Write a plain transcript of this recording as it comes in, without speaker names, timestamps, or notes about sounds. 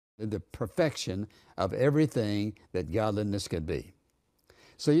the perfection of everything that godliness could be.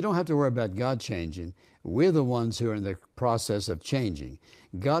 So you don't have to worry about God changing. We're the ones who are in the process of changing.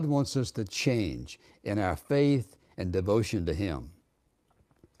 God wants us to change in our faith and devotion to Him,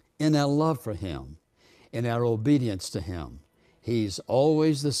 in our love for Him, in our obedience to Him. He's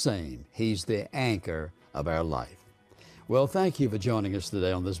always the same. He's the anchor of our life. Well, thank you for joining us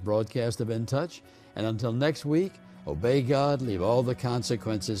today on this broadcast of In Touch. And until next week, obey God, leave all the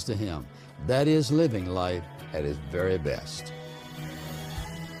consequences to Him. That is living life at its very best.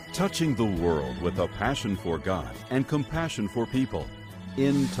 Touching the world with a passion for God and compassion for people.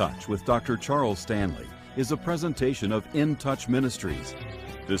 In Touch with Dr. Charles Stanley is a presentation of In Touch Ministries.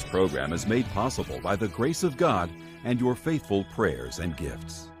 This program is made possible by the grace of God and your faithful prayers and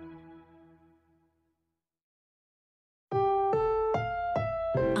gifts.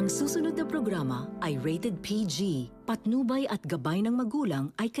 Ang susunod na programa ay rated PG. Patnubay at gabay ng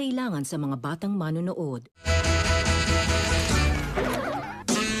magulang ay kailangan sa mga batang manonood.